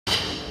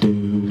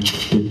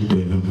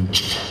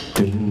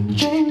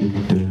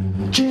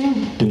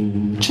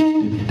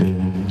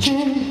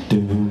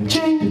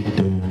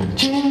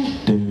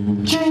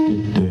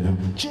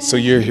So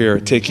you're here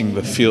taking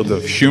the field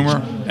of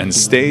humor and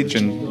stage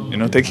and,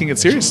 taking it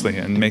seriously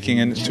and making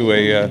it into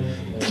a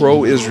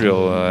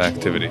pro-Israel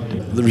activity.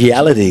 The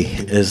reality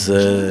is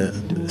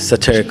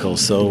satirical,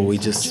 so we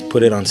just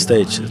put it on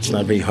stage. It's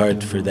not very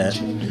hard for that.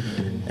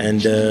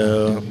 And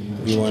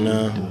we want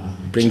to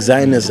bring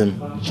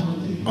Zionism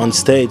on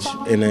stage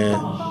in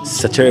a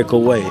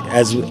satirical way,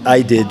 as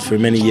I did for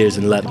many years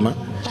in Latma,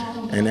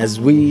 and as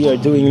we are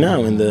doing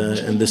now in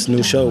this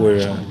new show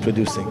we're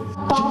producing.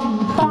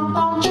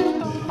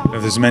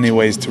 There's many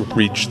ways to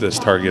reach this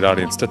target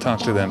audience, to talk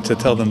to them, to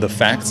tell them the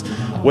facts.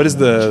 What is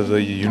the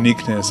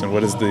uniqueness and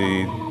what is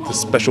the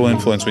special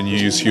influence when you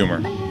use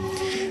humor?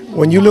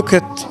 When you look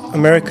at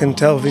American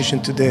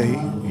television today,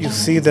 you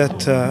see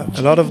that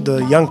a lot of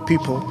the young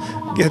people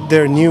get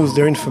their news,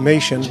 their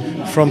information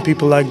from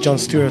people like Jon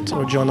Stewart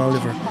or John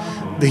Oliver.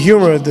 The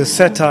humor, the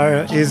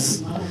satire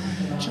is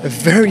a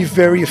very,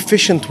 very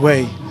efficient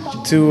way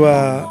to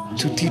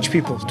teach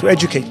people, to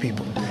educate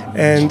people.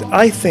 And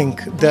I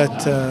think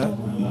that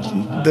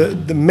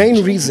the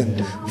main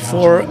reason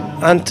for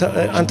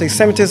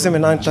anti-Semitism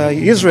and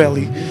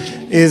anti-Israeli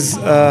is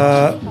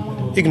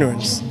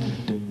ignorance.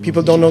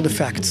 People don't know the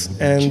facts,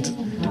 and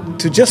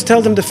to just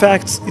tell them the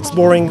facts, it's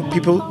boring.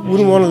 People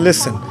wouldn't want to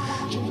listen.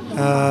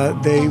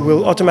 They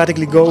will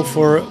automatically go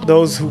for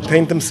those who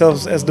paint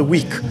themselves as the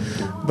weak.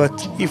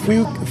 But if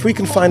we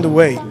can find a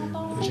way,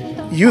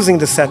 using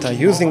the satire,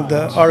 using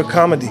our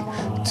comedy,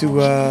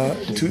 to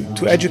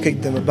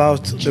educate them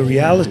about the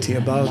reality,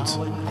 about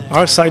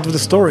our side of the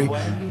story,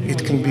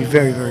 it can be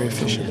very, very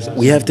efficient.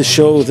 We have to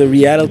show the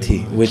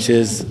reality, which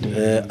is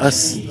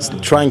us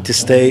trying to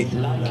stay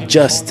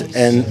just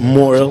and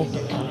moral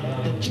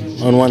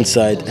on one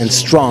side and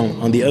strong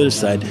on the other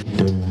side.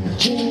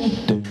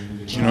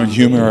 In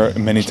humor,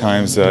 many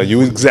times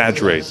you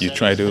exaggerate. You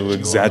try to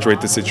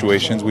exaggerate the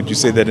situations. Would you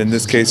say that in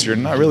this case you're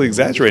not really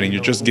exaggerating,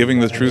 you're just giving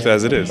the truth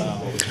as it is?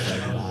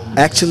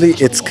 Actually,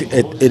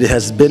 it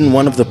has been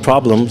one of the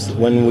problems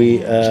when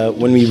we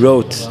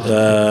wrote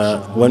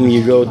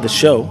the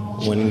show,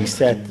 when we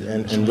sat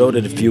and wrote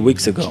it a few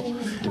weeks ago,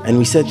 and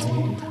we said,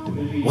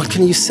 what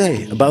can you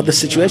say about the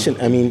situation?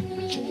 I mean,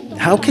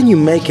 how can you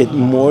make it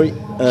more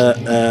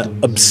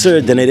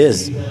absurd than it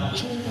is?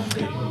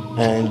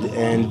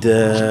 And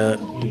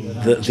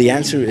the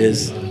answer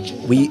is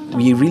we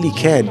really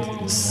can't.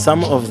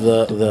 Some of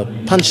the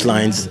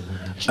punchlines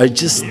are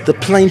just the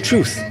plain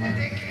truth.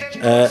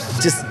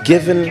 Just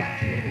given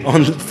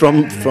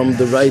from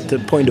the right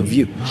point of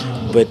view,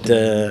 but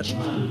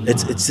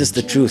it's just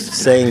the truth.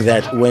 Saying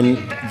that when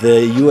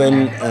the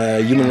UN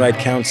Human Rights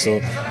Council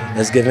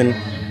has given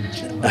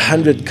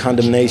 100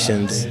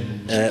 condemnations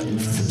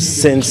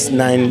since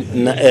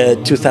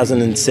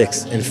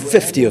 2006, and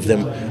 50 of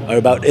them are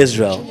about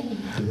Israel.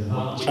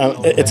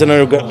 It's an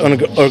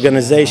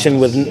organization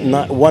with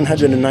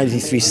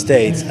 193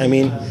 states. I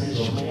mean,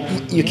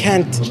 you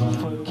can't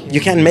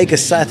make a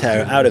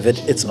satire out of it.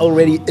 It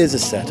already is a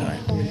satire.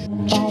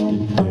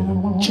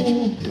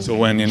 So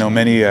when,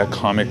 many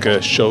comic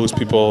shows,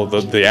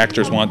 the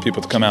actors want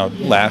people to come out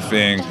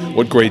laughing,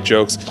 what great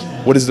jokes,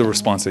 what is the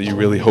response that you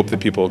really hope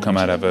that people will come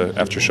out of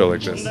after a show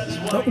like this?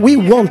 We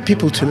want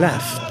people to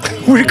laugh.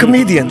 We're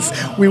comedians.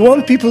 We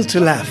want people to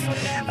laugh.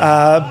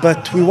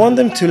 But we want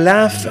them to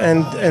laugh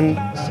and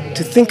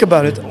to think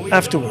about it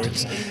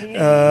afterwards.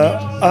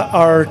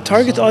 Our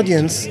target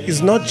audience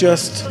is not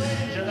just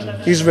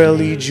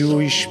Israeli,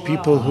 Jewish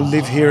people who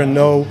live here and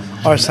know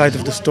our side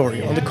of the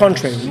story. On the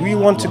contrary, we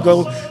want to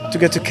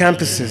get to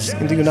campuses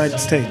in the United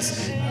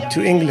States,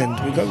 to England.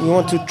 We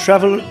want to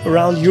travel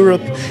around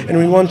Europe, and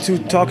we want to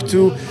talk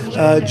to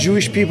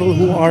Jewish people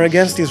who are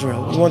against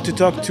Israel. We want to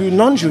talk to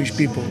non-Jewish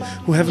people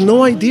who have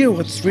no idea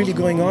what's really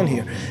going on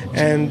here.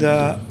 And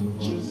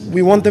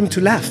we want them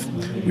to laugh.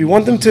 We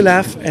want them to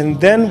laugh,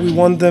 and then we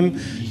want them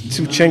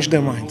to change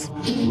their minds.